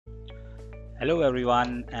Hello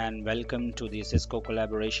everyone and welcome to the Cisco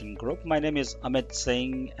collaboration group. My name is Amit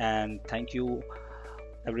Singh and thank you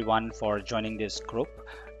everyone for joining this group.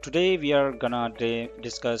 Today we are gonna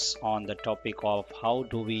discuss on the topic of how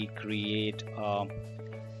do we create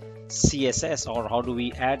CSS or how do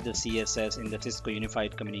we add the CSS in the Cisco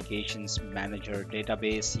Unified Communications Manager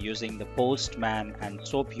database using the Postman and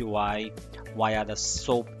SOAPUI via the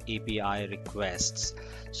SOAP API requests.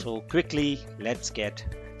 So quickly, let's get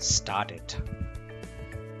started.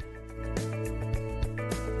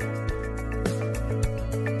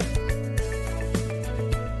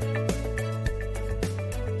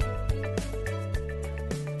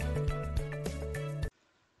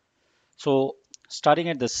 So starting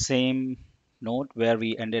at the same note where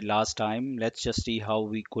we ended last time, let's just see how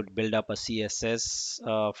we could build up a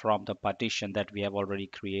CSS from the partition that we have already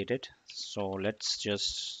created. So let's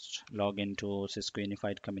just log into Cisco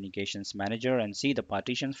Unified Communications Manager and see the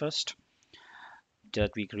partition first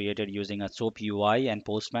that we created using a SOAP UI and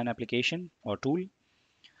Postman application or tool.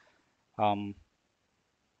 Um,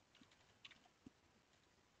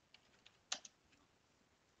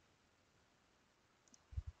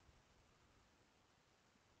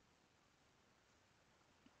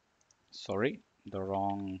 sorry, the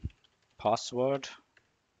wrong password.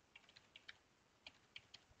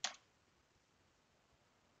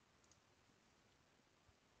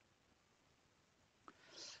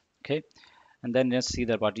 Okay, and then let's see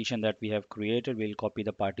the partition that we have created. We'll copy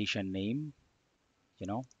the partition name, you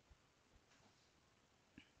know.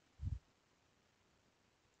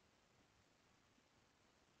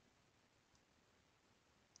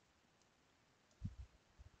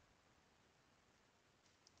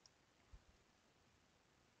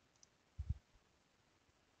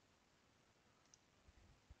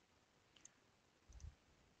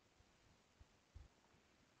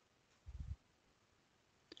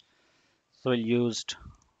 So we used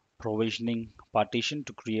provisioning partition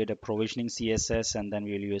to create a provisioning CSS, and then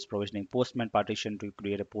we'll use provisioning postman partition to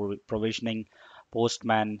create a provisioning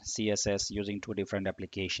postman CSS using two different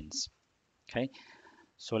applications. Okay,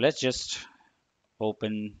 so let's just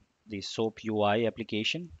open the SOAP UI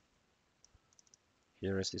application.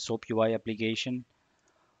 Here is the SOAP UI application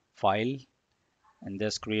file, and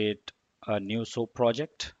just create a new SOAP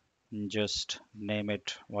project and just name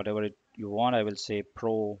it whatever you want. I will say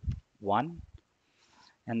Pro 1,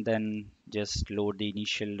 and then just load the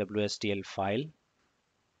initial WSDL file.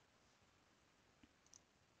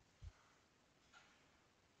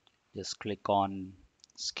 Just click on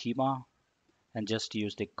schema and just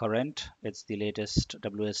use the current. It's the latest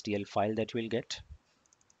WSDL file that you will get.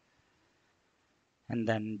 And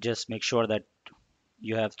then just make sure that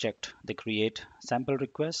you have checked the create sample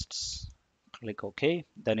requests. Click OK.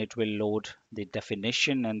 Then it will load the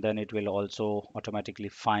definition, and then it will also automatically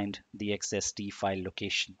find the XSD file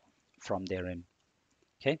location from therein.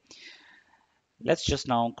 Okay. Let's just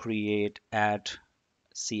now create add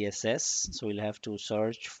CSS. So we'll have to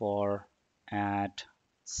search for add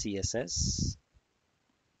CSS.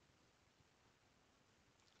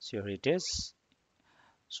 So here it is.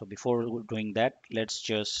 So before doing that, let's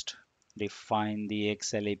just define the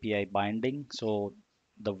XL API binding. So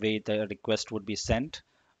the way the request would be sent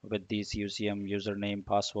with the CUCM username,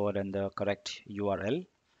 password, and the correct URL.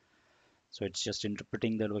 So it's just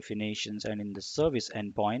interpreting the definitions, and in the service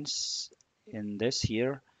endpoints in this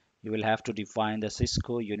here, you will have to define the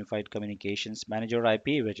Cisco Unified Communications Manager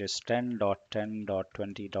IP, which is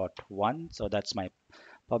 10.10.20.1. So that's my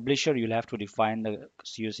publisher. You'll have to define the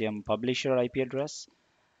CUCM publisher IP address,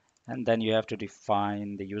 and then you have to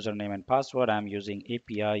define the username and password. I'm using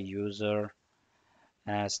API user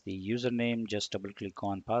as the username. Just double click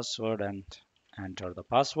on password and enter the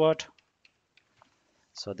password.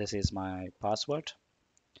 So this is my password.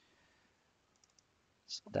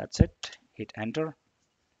 So that's it. Hit enter.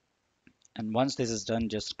 And once this is done,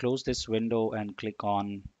 just close this window and click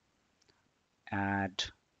on add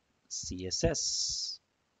CSS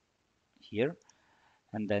here.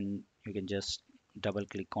 And then you can just double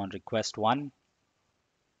click on request one.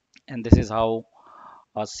 And this is how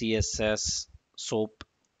a CSS SOAP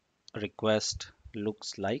request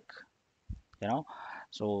looks like, you know.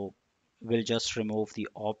 So we'll just remove the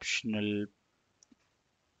optional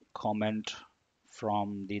comment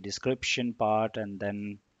from the description part, and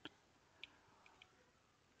then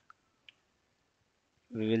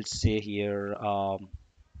we will say here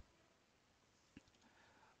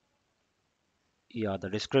yeah, the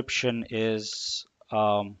description is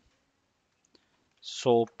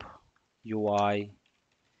SOAP UI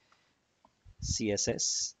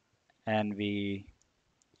CSS, and we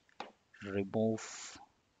remove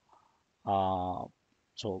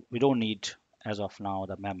so we don't need as of now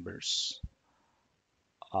the members,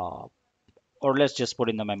 uh, or let's just put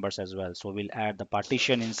in the members as well. So we'll add the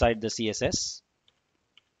partition inside the CSS,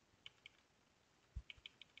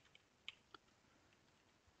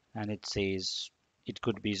 and it says it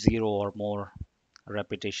could be 0 or more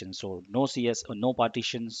repetitions. So no CS or no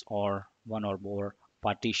partitions or one or more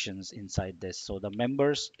partitions inside this. So the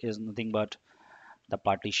members is nothing but the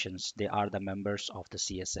partitions. They are the members of the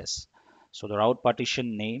CSS. So the route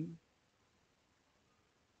partition name,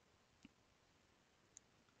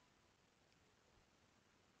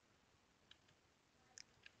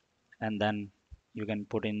 and then you can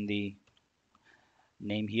put in the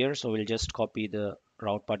name here. So we'll just copy the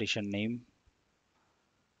route partition name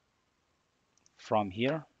from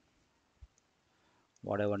here,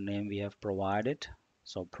 whatever name we have provided.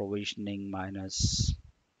 So provisioning minus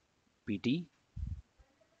PT.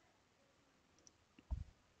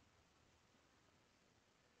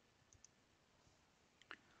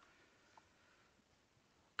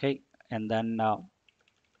 Okay, and then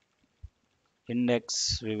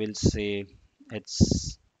index, we will say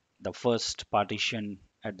it's the first partition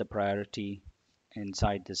at the priority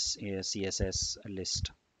inside this CSS list.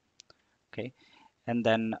 Okay, and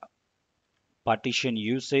then partition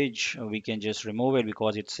usage, we can just remove it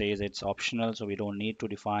because it says it's optional, so we don't need to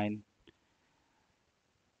define.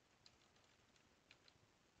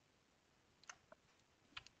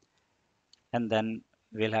 And then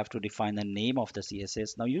we'll have to define the name of the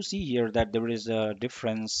CSS. Now you see here that there is a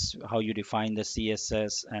difference how you define the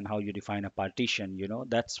CSS and how you define a partition.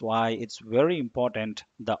 That's why it's very important.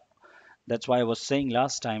 That's why I was saying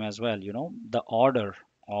last time as well, the order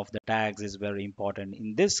of the tags is very important.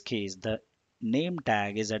 In this case, the name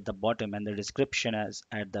tag is at the bottom and the description is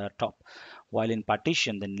at the top, while in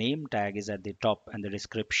partition the name tag is at the top and the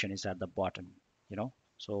description is at the bottom.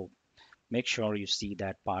 So make sure you see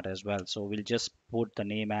that part as well. So we'll just put the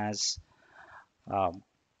name as um,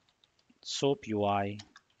 SOAPUI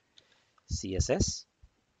CSS,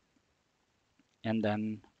 and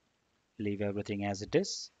then leave everything as it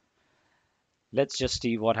is. Let's just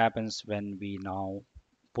see what happens when we now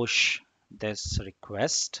push this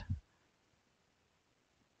request.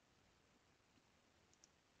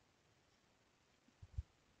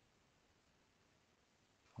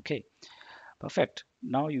 Okay, perfect.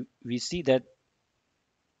 Now we see that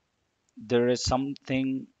there is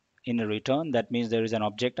something in a return. That means there is an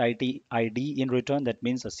object ID in return. That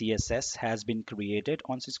means a CSS has been created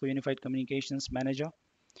on Cisco Unified Communications Manager.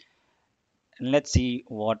 And let's see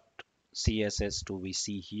what CSS do we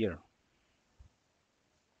see here.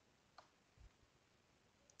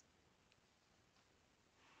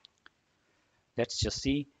 Let's just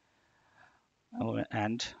see.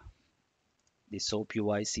 And the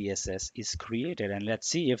SOAPUI CSS is created, and let's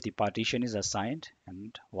see if the partition is assigned,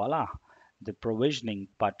 and voila, the provisioning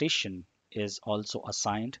partition is also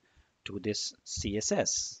assigned to this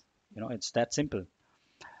CSS. It's that simple.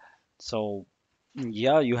 So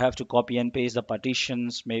yeah, you have to copy and paste the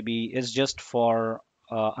partitions. Maybe it's just for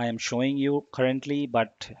I am showing you currently,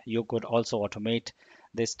 but you could also automate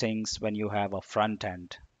these things when you have a front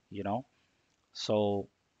end, you know. So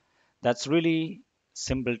that's really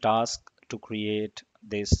simple task to create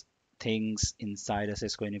these things inside a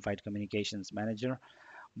Cisco Unified Communications Manager,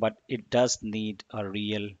 but it does need a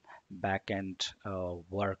real backend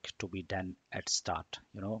work to be done at start.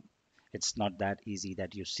 It's not that easy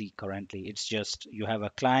that you see currently. It's just you have a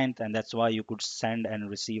client, and that's why you could send and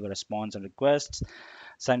receive a response and requests,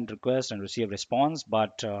 send request and receive response.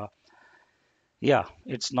 But yeah,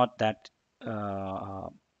 it's not that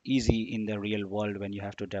easy in the real world when you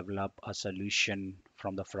have to develop a solution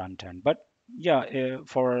from the front end. But yeah,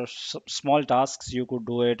 for small tasks you could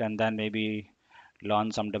do it, and then maybe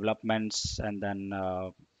learn some developments, and then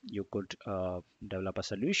you could develop a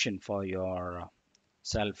solution for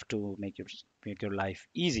yourself to make your life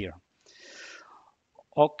easier.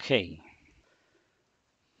 Okay,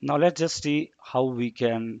 now let's just see how we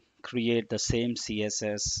can create the same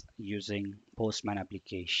CSS using Postman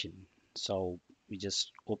application. So we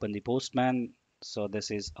just open the Postman. So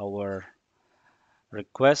this is our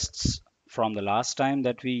requests from the last time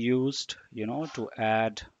that we used, to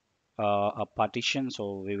add a partition.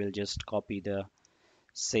 So we will just copy the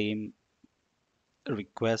same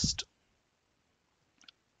request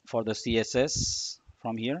for the CSS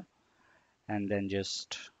from here, and then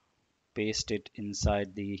just paste it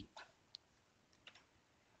inside the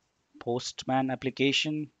Postman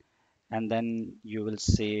application, and then you will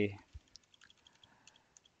say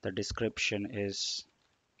the description is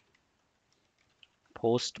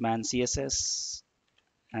Postman CSS,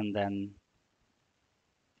 and then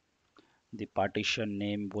the partition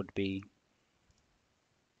name would be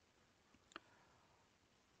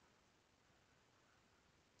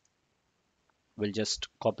We'll just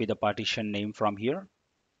copy the partition name from here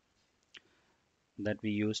that we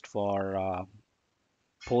used for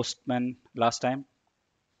Postman last time,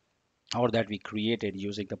 or that we created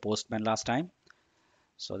using the Postman last time.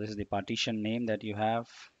 So this is the partition name that you have.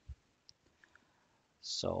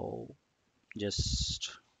 So just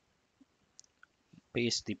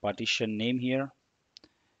paste the partition name here,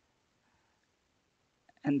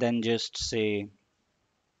 and then just say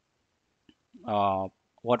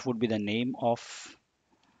what would be the name of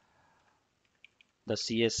the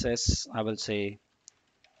CSS. I will say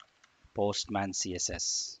Postman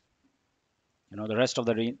CSS. The rest of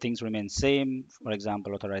the things remain same. For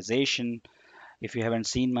example, authorization. If you haven't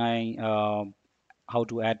seen my how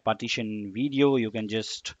to add partition video, you can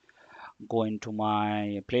just go into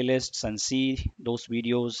my playlists and see those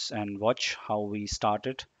videos and watch how we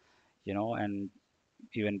started. And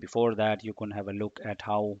even before that, you can have a look at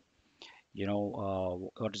how,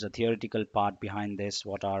 what is the theoretical part behind this,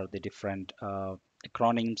 what are the different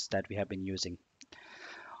acronyms that we have been using.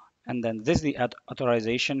 And then this is the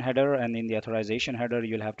authorization header, and in the authorization header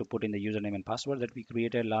you'll have to put in the username and password that we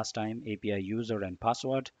created last time, API user and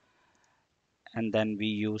password. And then we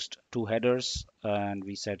used two headers, and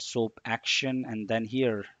we said SOAP action, and then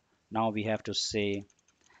here now we have to say,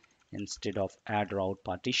 instead of add route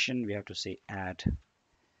partition, we have to say add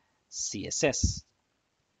CSS.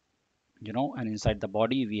 And inside the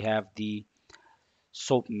body we have the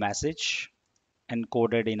SOAP message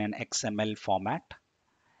encoded in an XML format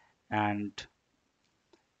and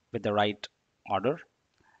with the right order,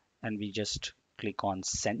 and we just click on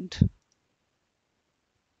send,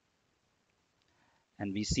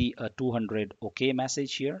 and we see a 200 OK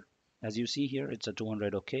message here. As you see here, it's a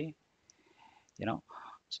 200 OK. So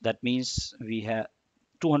that means we have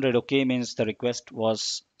 200 OK means the request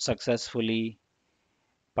was successfully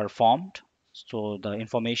performed. So the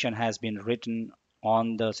information has been written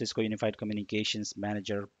on the Cisco Unified Communications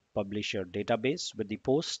Manager Publisher database with the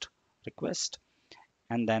post request,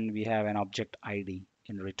 and then we have an object ID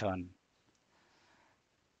in return.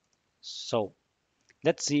 So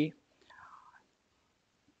let's see,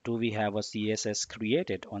 do we have a CSS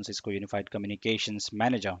created on Cisco Unified Communications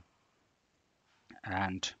Manager?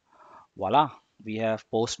 And voila, we have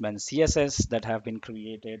Postman CSS that have been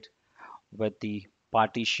created with the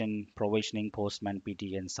partition provisioning Postman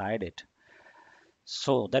PT inside it.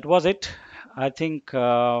 So that was it. I think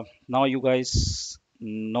now you guys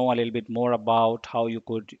know a little bit more about how you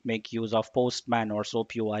could make use of Postman or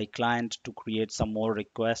SOAPUI client to create some more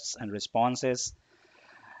requests and responses.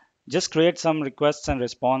 Just create some requests and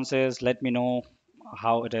responses. Let me know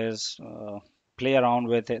how it is. Play around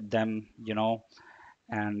with them,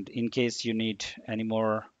 and in case you need any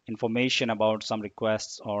more information about some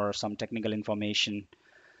requests or some technical information,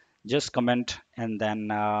 just comment, and then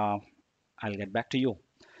I'll get back to you.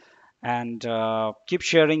 And keep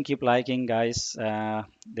sharing, keep liking, guys,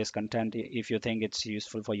 this content if you think it's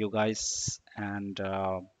useful for you guys. And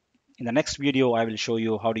in the next video I will show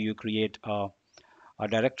you how do you create a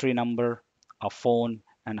directory number, a phone,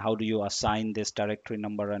 and how do you assign this directory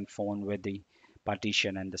number and phone with the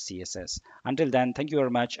partition and the CSS. Until then, thank you very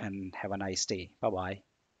much and have a nice day. Bye bye.